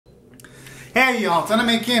Hey y'all, it's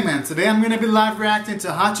Anime K-Man. Today I'm going to be live reacting to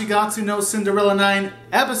Hachigatsu no Cinderella 9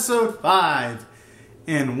 Episode 5.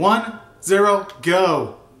 In 1, 0,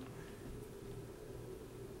 go!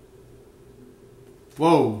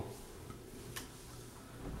 Whoa.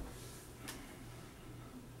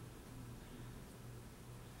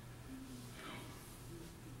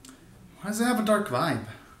 Why does it have a dark vibe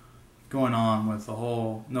going on with the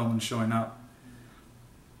whole no one showing up?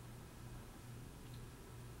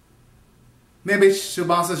 Maybe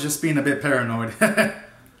Tsubasa just being a bit paranoid.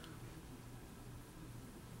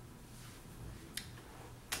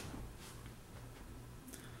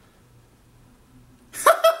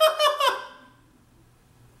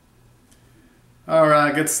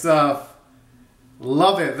 Alright, good stuff.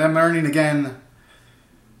 Love it. Them earning again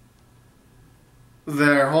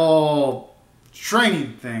their whole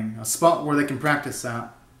training thing. A spot where they can practice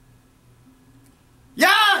at.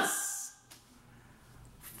 Yes!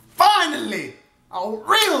 Finally! A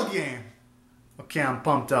real game! Okay, I'm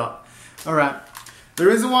pumped up. Alright. The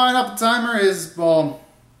reason why I up the timer is, well,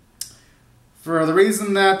 for the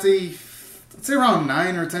reason that let's say around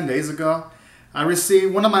 9 or 10 days ago, I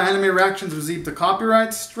received, one of my anime reactions received a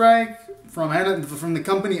copyright strike from the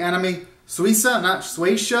company Anime Suisa, not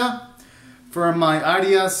Suisha, for my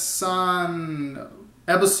Arias-san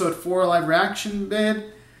episode 4 live reaction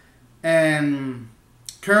bid. And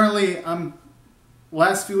currently,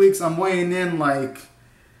 last few weeks I'm weighing in like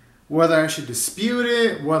whether I should dispute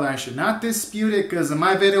it, whether I should not dispute it, because in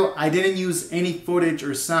my video I didn't use any footage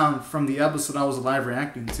or sound from the episode I was live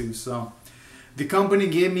reacting to. So the company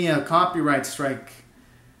gave me a copyright strike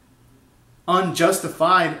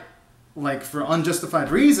unjustified, like for unjustified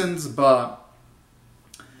reasons, but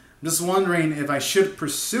I'm just wondering if I should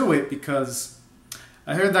pursue it, because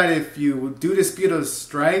I heard that if you do dispute a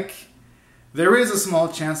strike, there is a small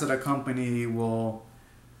chance that a company will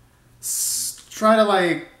try to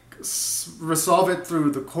like resolve it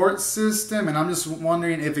through the court system, and I'm just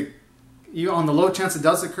wondering if on the low chance it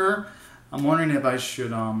does occur, I'm wondering if I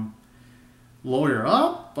should lawyer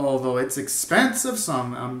up, although it's expensive, so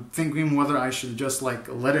I'm thinking whether I should just like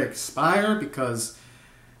let it expire, because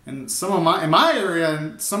in my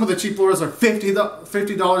area, some of the cheap lawyers are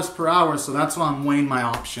 $50 per hour, so that's why I'm weighing my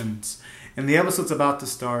options. And the episode's about to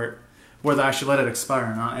start, whether I should let it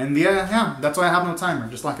expire or not. And yeah, that's why I have no timer,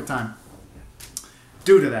 just lack of time.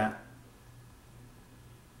 Due to that.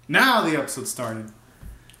 Now the episode started.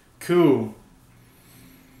 Cool.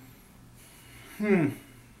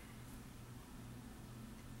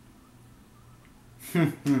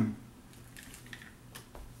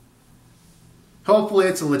 Hopefully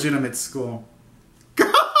it's a legitimate school.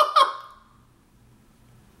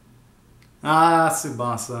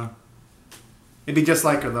 Tsubasa. It'd be just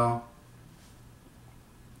like her though,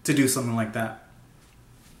 to do something like that.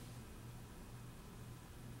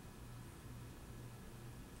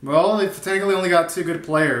 Well, they've technically only got 2 good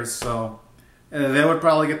players, so they would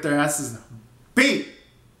probably get their asses beat.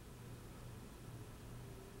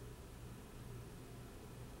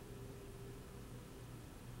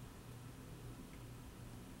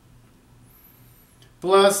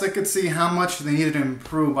 Plus, I could see how much they needed to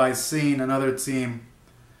improve by seeing another team.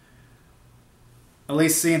 At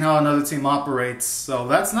least seeing how another team operates. So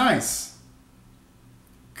that's nice.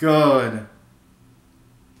 Good.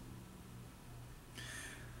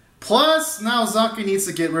 Plus, now Zaki needs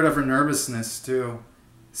to get rid of her nervousness too.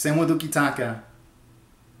 Same with Ukitaka.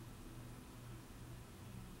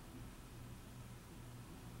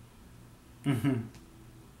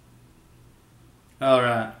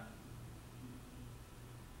 Alright.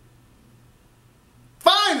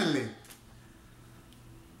 Finally!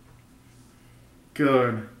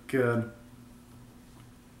 Good, good.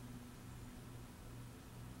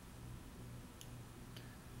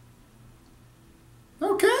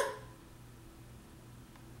 Okay.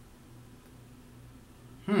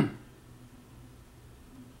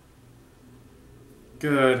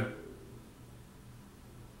 Good.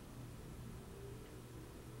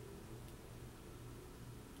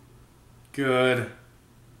 Good.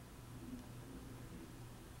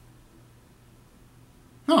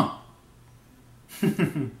 Huh.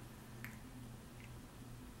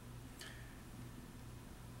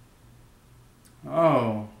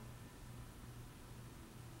 Oh.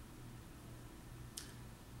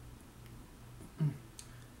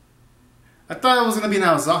 I thought it was going to be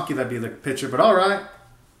Naozaki that'd be the pitcher, but alright.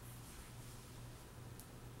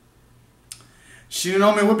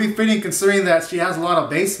 Shinonome would be fitting considering that she has a lot of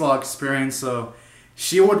baseball experience, so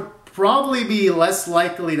she would probably be less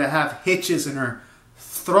likely to have hitches in her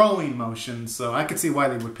throwing motion, so I could see why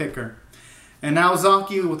they would pick her. And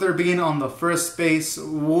Naozaki, with her being on the first base,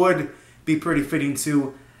 would be pretty fitting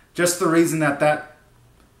too. Just the reason that that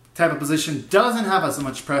type of position doesn't have as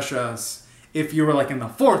much pressure as if you were like in the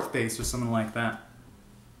 4th base or something like that.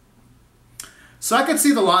 So I could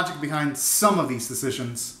see the logic behind some of these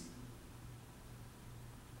decisions.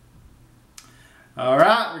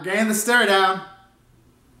 Alright, we're getting the stare down.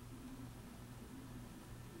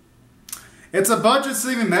 It's a budget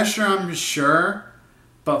saving measure, I'm sure,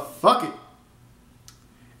 but fuck it.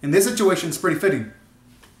 In this situation, it's pretty fitting.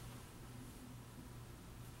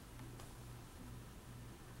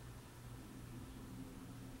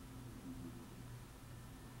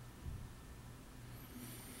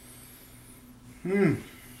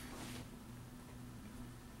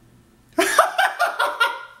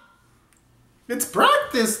 It's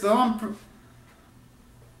practice, though.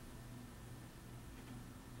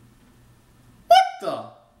 What the?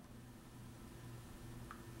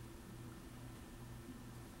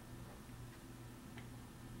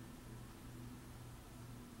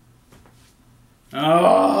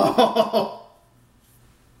 Oh.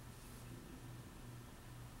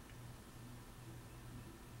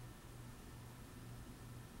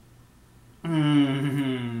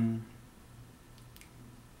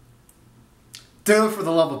 Do it for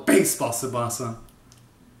the love of baseball, Tsubasa.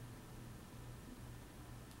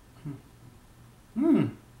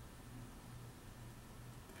 One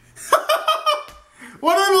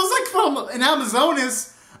of them looks like from an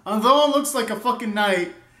Amazonas, another one looks like a fucking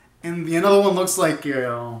knight, and the another one looks like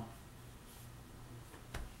a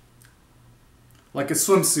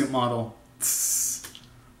swimsuit model.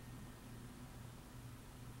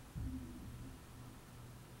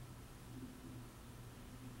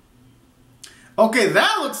 Okay,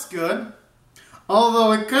 that looks good.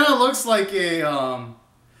 Although it kind of looks like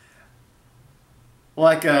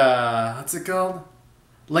what's it called?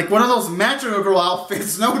 Like one of those Magical Girl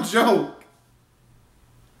outfits, no joke.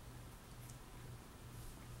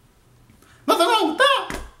 Nothing wrong with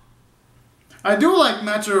that. I do like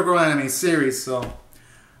Magical Girl anime series, so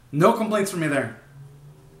no complaints from me there.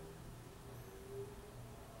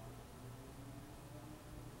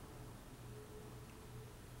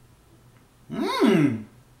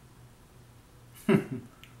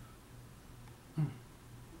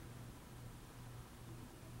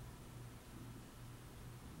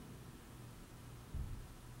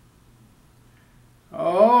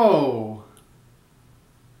 Oh.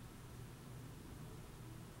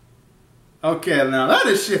 Okay, now that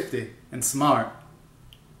is shifty and smart.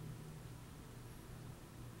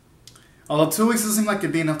 Although 2 weeks doesn't seem like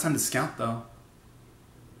it'd be enough time to scout, though.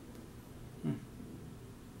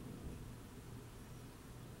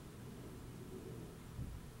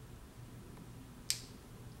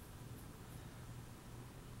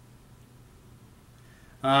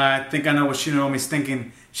 I think I know what Shinonomi's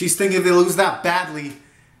thinking. She's thinking if they lose that badly,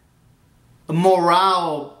 the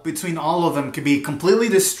morale between all of them could be completely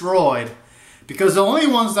destroyed. Because the only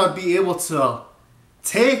ones that would be able to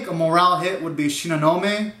take a morale hit would be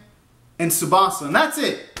Shinonome and Tsubasa. And that's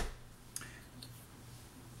it.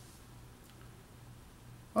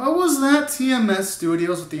 What was that? TMS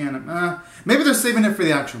Studios with the anime? Maybe they're saving it for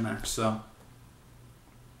the actual match, so.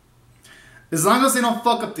 As long as they don't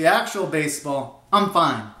fuck up the actual baseball, I'm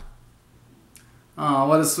fine. Oh,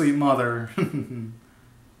 what a sweet mother.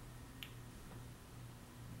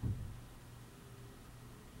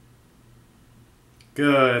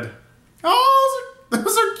 Good. Oh,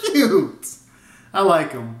 those are cute. I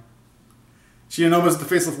like them. Shinobu's the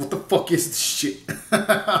face of, what the fuck is this shit?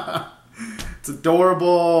 It's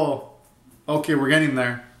adorable. Okay, we're getting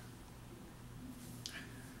there.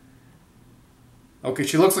 Okay,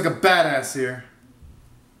 she looks like a badass here.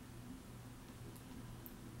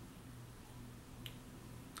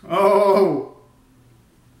 Oh!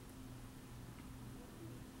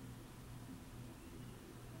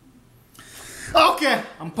 Okay,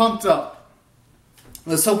 I'm pumped up.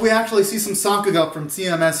 Let's hope we actually see some Sakuga from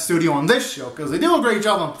TMS Studio on this show, because they do a great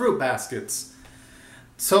job on Fruit Baskets.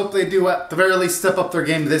 Let's hope they do, at the very least, step up their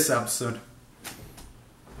game this episode.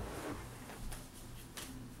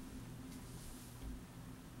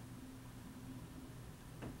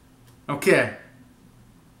 Okay.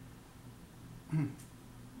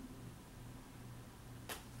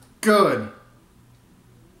 Good.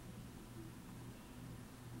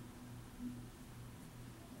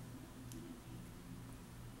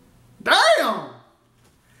 Damn!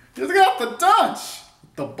 Just got the touch.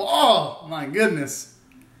 The ball. My goodness.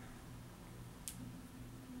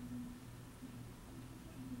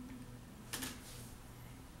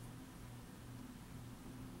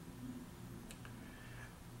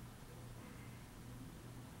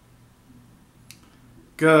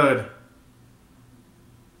 Good.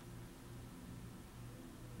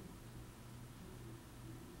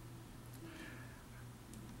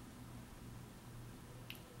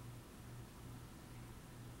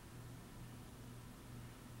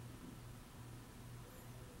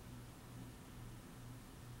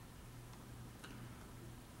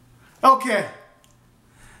 Okay.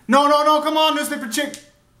 No, no, no, come on, newspaper chick.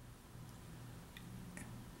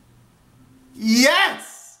 Yes!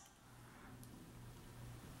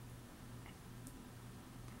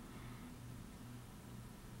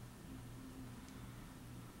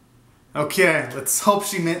 Okay, let's hope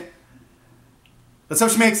she makes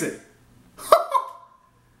it.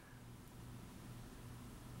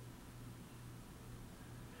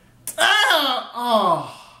 Ah!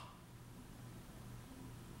 Oh.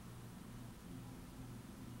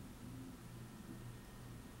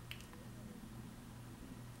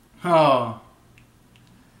 Oh.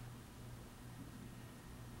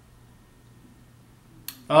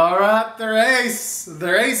 All right, their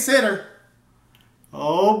ace hitter.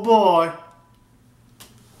 Oh boy.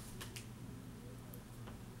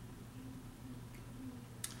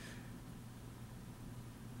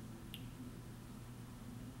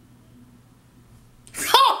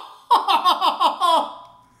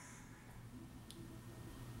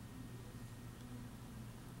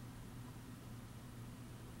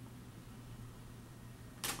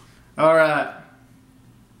 All right.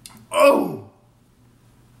 Oh.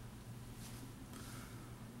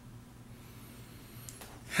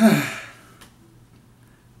 Okay,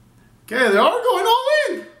 they are going all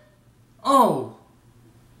in. Oh.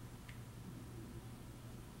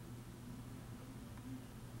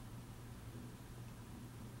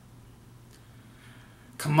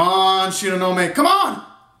 Come on, Shinonome. Come on.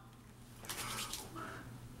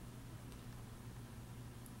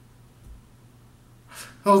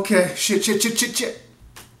 Okay, shit.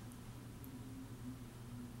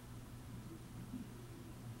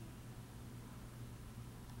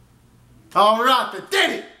 All right, they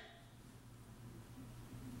did it.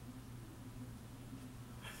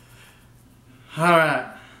 All right.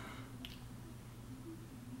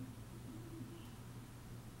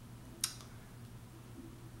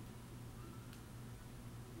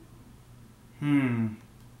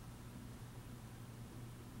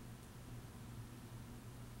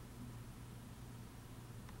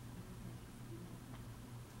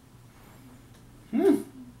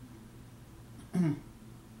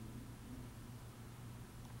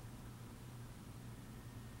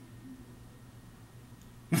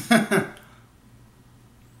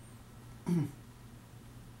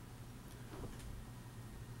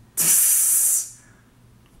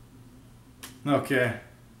 Okay.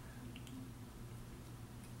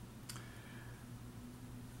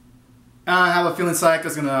 I have a feeling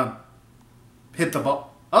Sayaka's gonna hit the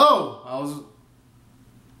ball. Oh, I was.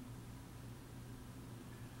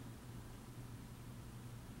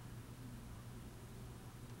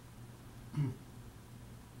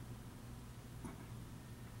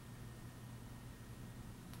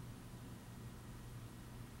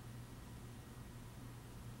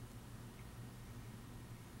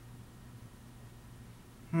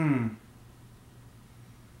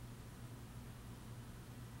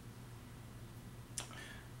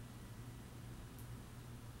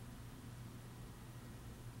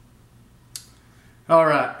 All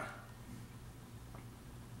right.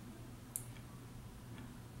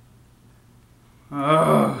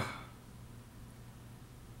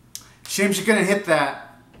 Shame she couldn't hit that.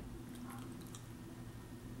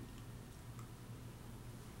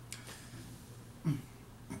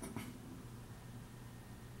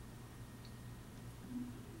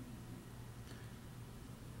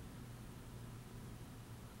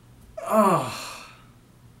 Oh.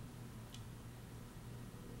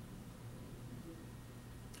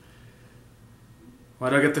 Why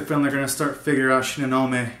do I get the feeling they're gonna start figuring out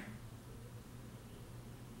Shinonome?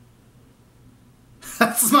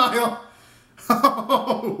 That smile!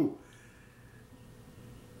 Oh.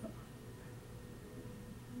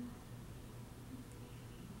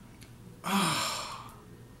 Oh.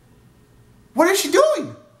 What is she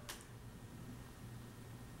doing?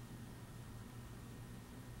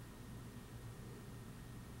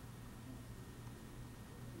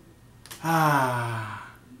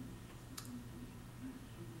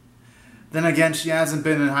 Then again, she hasn't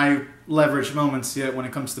been in high leverage moments yet when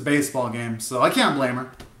it comes to baseball games, so I can't blame her.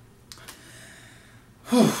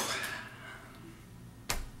 Whew.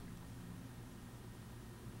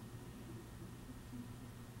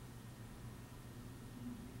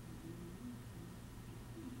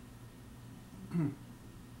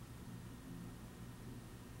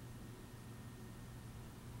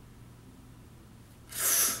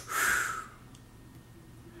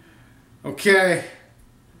 Okay.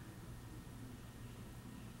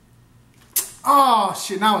 Oh,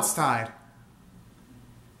 shit, now it's tied.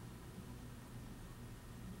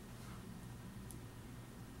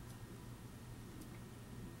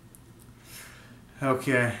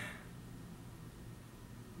 Okay.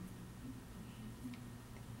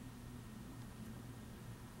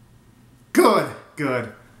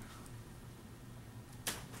 Good.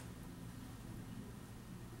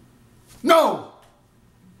 No!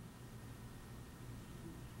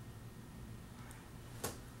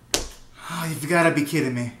 Oh, you've got to be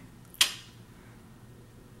kidding me.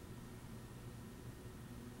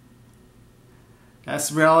 That's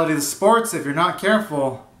the reality of the sports if you're not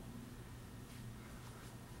careful.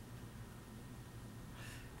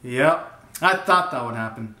 Yep, I thought that would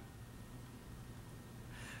happen.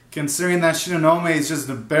 Considering that Shinonome is just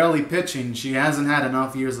barely pitching, she hasn't had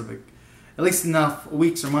enough years of, at least enough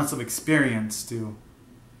weeks or months of experience to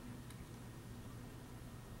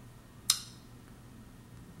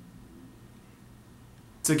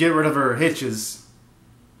get rid of her hitches.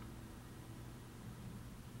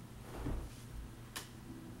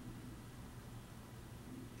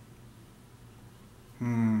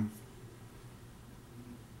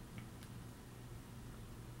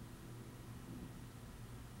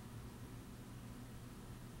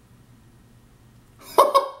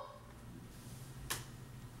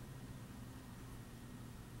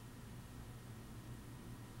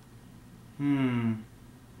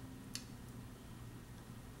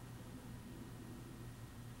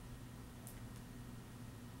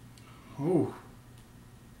 Oh.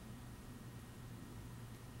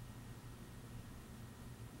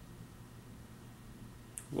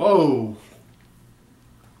 Whoa.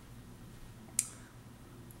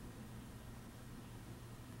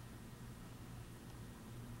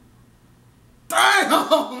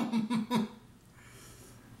 Damn!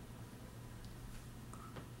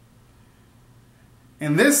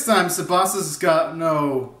 And this time, Tsubasa's got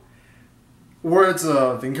no words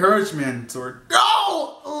of encouragement or...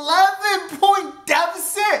 No! 11-point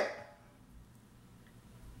deficit!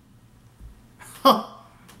 Huh.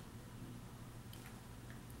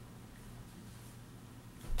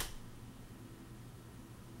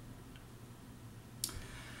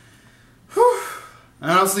 Whew.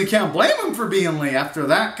 I honestly can't blame them for being late after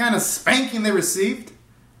that kind of spanking they received.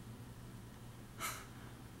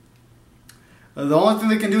 The only thing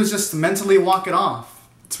they can do is just mentally walk it off.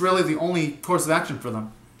 It's really the only course of action for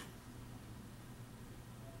them.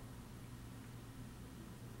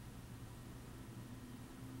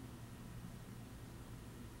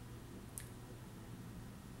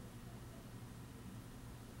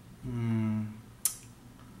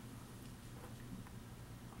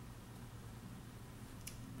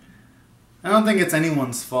 I don't think it's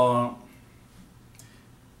anyone's fault.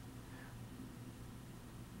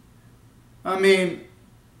 I mean,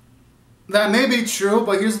 that may be true,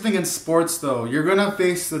 but here's the thing in sports though. You're gonna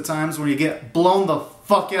face the times where you get blown the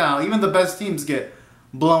fuck out. Even the best teams get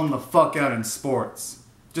blown the fuck out in sports.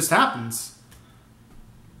 Just happens.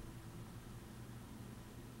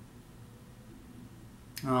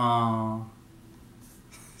 Aww.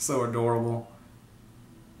 So adorable.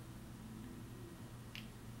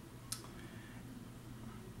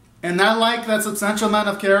 And I like that substantial amount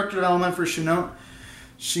of character development for Shinonome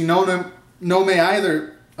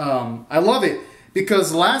either. I love it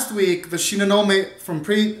because last week the Shinonome from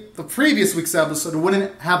the previous week's episode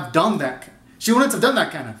wouldn't have done that. She wouldn't have done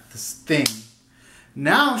that kind of thing.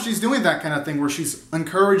 Now she's doing that kind of thing where she's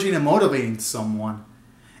encouraging and motivating someone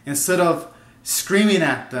instead of screaming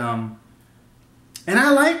at them. And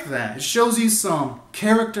I like that. It shows you some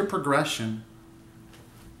character progression.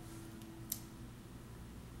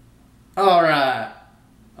 Alright.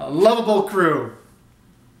 A lovable crew.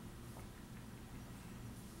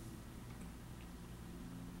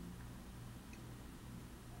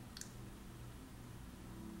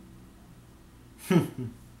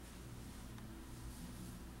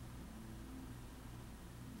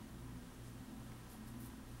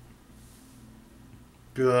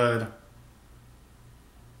 Good.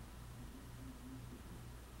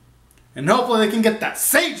 And hopefully they can get that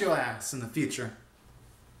Seijo ass in the future.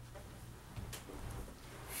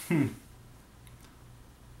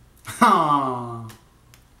 Ha.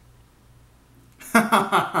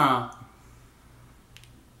 Ha.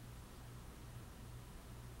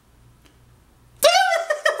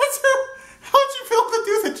 How'd you feel to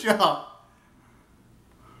do the job?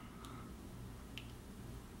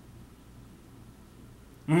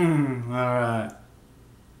 Alright.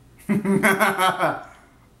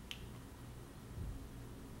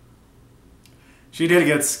 She did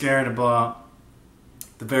get scared, but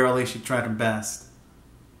at the very least she tried her best.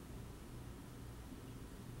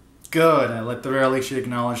 Good. At the very least she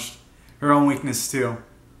acknowledged her own weakness too.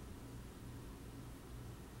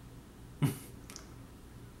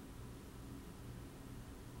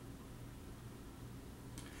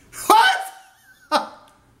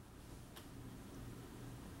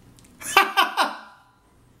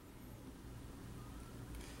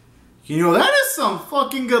 You know, that is some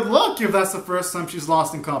fucking good luck if that's the first time she's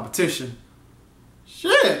lost in competition.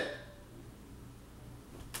 Shit.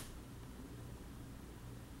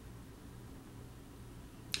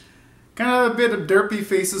 Kind of a bit of derpy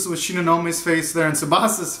faces with Shinonomi's face there and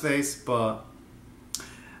Tsubasa's face, but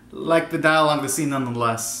like the dialogue of the scene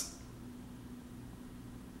nonetheless.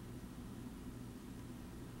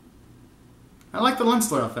 I like the lens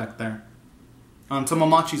flare effect there on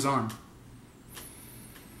Tomomachi's arm.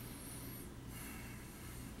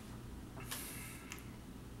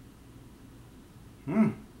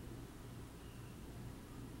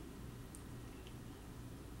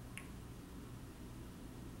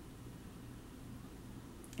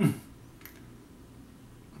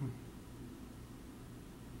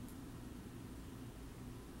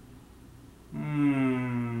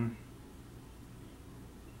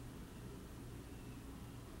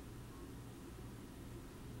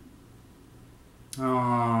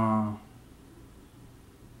 Oh.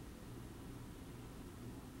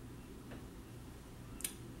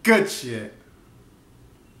 Good shit.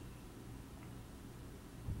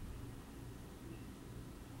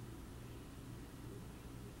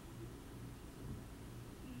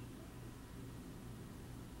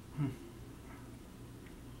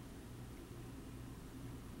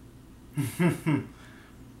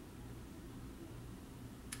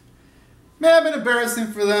 May have been embarrassing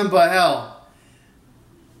for them, but hell,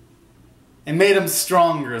 it made them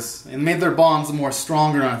stronger. It made their bonds more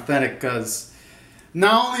stronger and authentic, because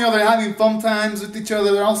not only are they having fun times with each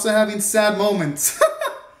other, they're also having sad moments.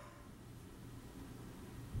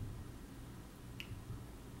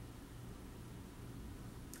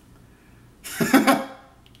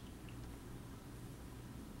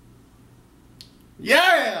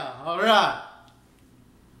 Yeah! Alright.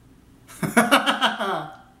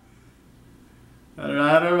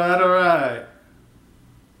 Alright.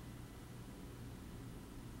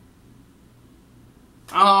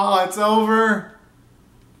 Oh, it's over.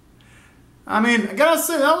 I mean, I gotta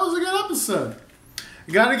say, that was a good episode.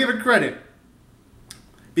 I gotta give it credit.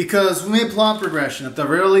 Because we made plot progression. At the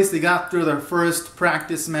very least, they got through their first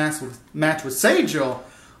practice match with Seijo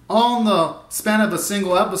on the span of a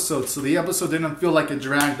single episode. So the episode didn't feel like it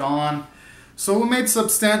dragged on. So we made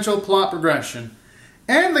substantial plot progression.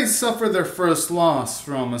 And they suffered their first loss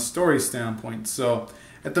from a story standpoint. So,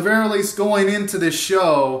 at the very least, going into this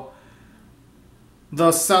show, the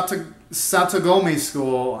Satogomi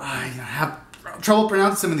school, I have trouble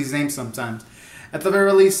pronouncing some of these names sometimes. At the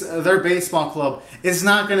very least, their baseball club is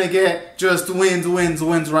not going to get just wins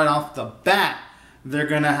right off the bat. They're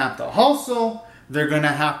going to have to hustle. They're going to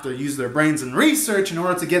have to use their brains and research in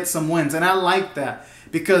order to get some wins. And I like that.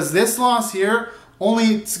 Because this loss here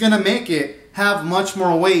only is going to make it have much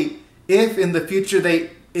more weight if in the future they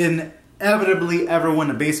inevitably ever win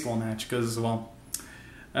a baseball match. Because, well,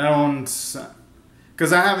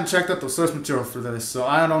 because I haven't checked out the source material for this, so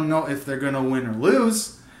I don't know if they're going to win or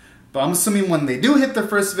lose. But I'm assuming when they do hit their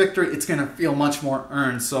first victory, it's going to feel much more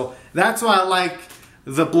earned. So that's why I like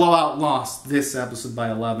the blowout loss this episode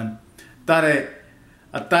by 11. I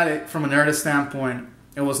thought it from an artist standpoint,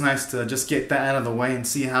 it was nice to just get that out of the way and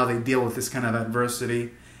see how they deal with this kind of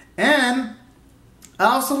adversity. And I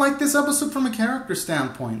also like this episode from a character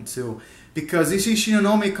standpoint too, because you see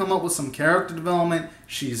Shinonomi come up with some character development.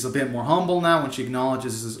 She's a bit more humble now when she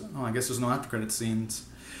acknowledges, oh, I guess there's no after credit scenes,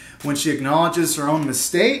 when she acknowledges her own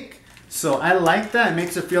mistake. So I like that. It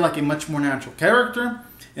makes her feel like a much more natural character.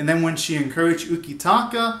 And then when she encouraged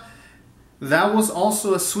Ukitaka, that was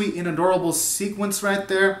also a sweet and adorable sequence right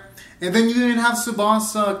there. And then you even have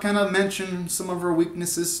Tsubasa kind of mention some of her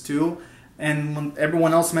weaknesses too. And when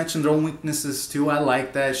everyone else mentioned their own weaknesses too, I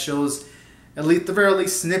like that. It shows at least the very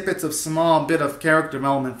least snippets of small bit of character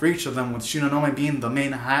development for each of them, with Shinonomi being the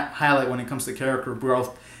main highlight when it comes to character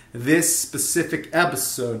growth this specific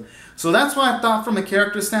episode. So that's why I thought from a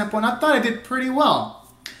character standpoint, I thought I did pretty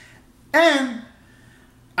well. And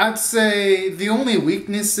I'd say the only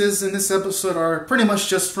weaknesses in this episode are pretty much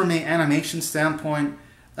just from an animation standpoint.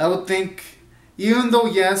 I would think, even though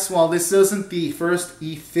yes, while this isn't the first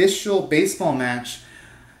official baseball match,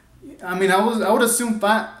 I mean, I would assume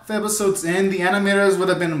 5 episodes in, the animators would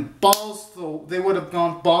have been they would have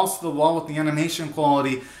gone balls to the wall with the animation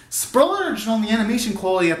quality. Splurged on the animation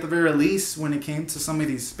quality at the very least when it came to some of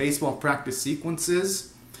these baseball practice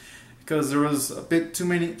sequences, because there was a bit too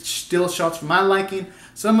many still shots for my liking.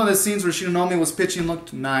 Some of the scenes where Shinonomi was pitching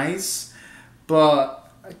looked nice,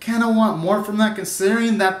 but I kind of want more from that,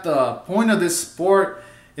 considering that the point of this sport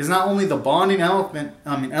is not only the bonding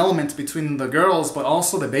element between the girls, but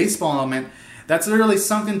also the baseball element. That's literally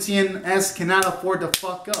something TNS cannot afford to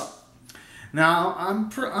fuck up. Now,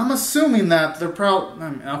 I'm assuming that they're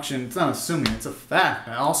actually, it's not assuming, it's a fact.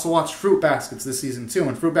 I also watched Fruit Baskets this season too,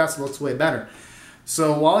 and Fruit Basket looks way better.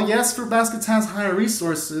 So while yes, Fruit Baskets has higher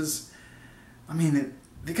resources, I mean,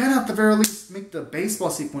 they gotta at the very least make the baseball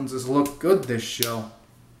sequences look good this show.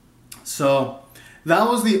 So that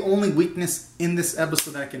was the only weakness in this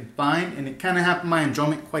episode that I can find, and it kind of hampered my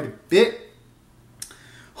enjoyment quite a bit.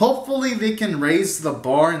 Hopefully they can raise the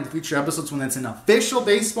bar in the future episodes when it's an official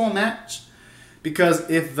baseball match. Because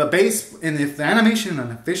if the animation in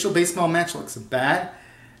an official baseball match looks bad,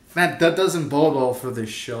 that doesn't bode well for this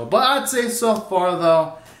show. But I'd say so far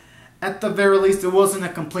though, at the very least, it wasn't a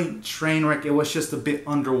complete train wreck. It was just a bit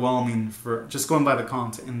underwhelming for just going by the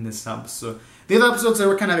content in this episode. The other episodes, they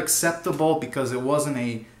were kind of acceptable because it wasn't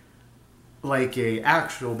a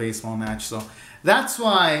actual baseball match. So that's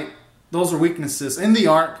why those are weaknesses in the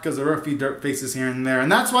art, because there were a few dirt faces here and there.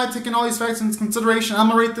 And that's why, taking all these facts into consideration, I'm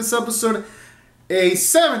going to rate this episode a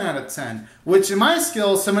 7 out of 10. Which in my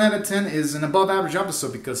scale, 7 out of 10 is an above average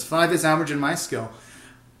episode, because 5 is average in my scale.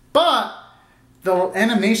 But the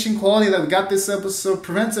animation quality that we got this episode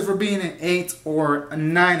prevents it from being an 8 or a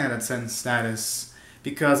 9 out of 10 status.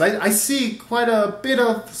 Because I see quite a bit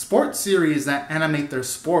of sports series that animate their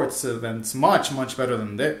sports events much, much better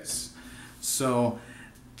than this. So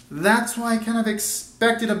that's why I kind of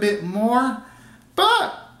expected a bit more.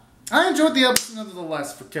 But I enjoyed the episode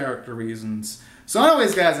nevertheless for character reasons. So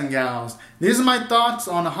anyways, guys and gals, these are my thoughts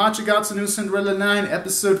on Hachigatsu New Cinderella 9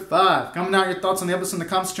 Episode 5. Comment out your thoughts on the episode in the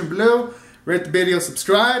comment section below. Rate the video,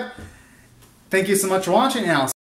 subscribe. Thank you so much for watching, and I'll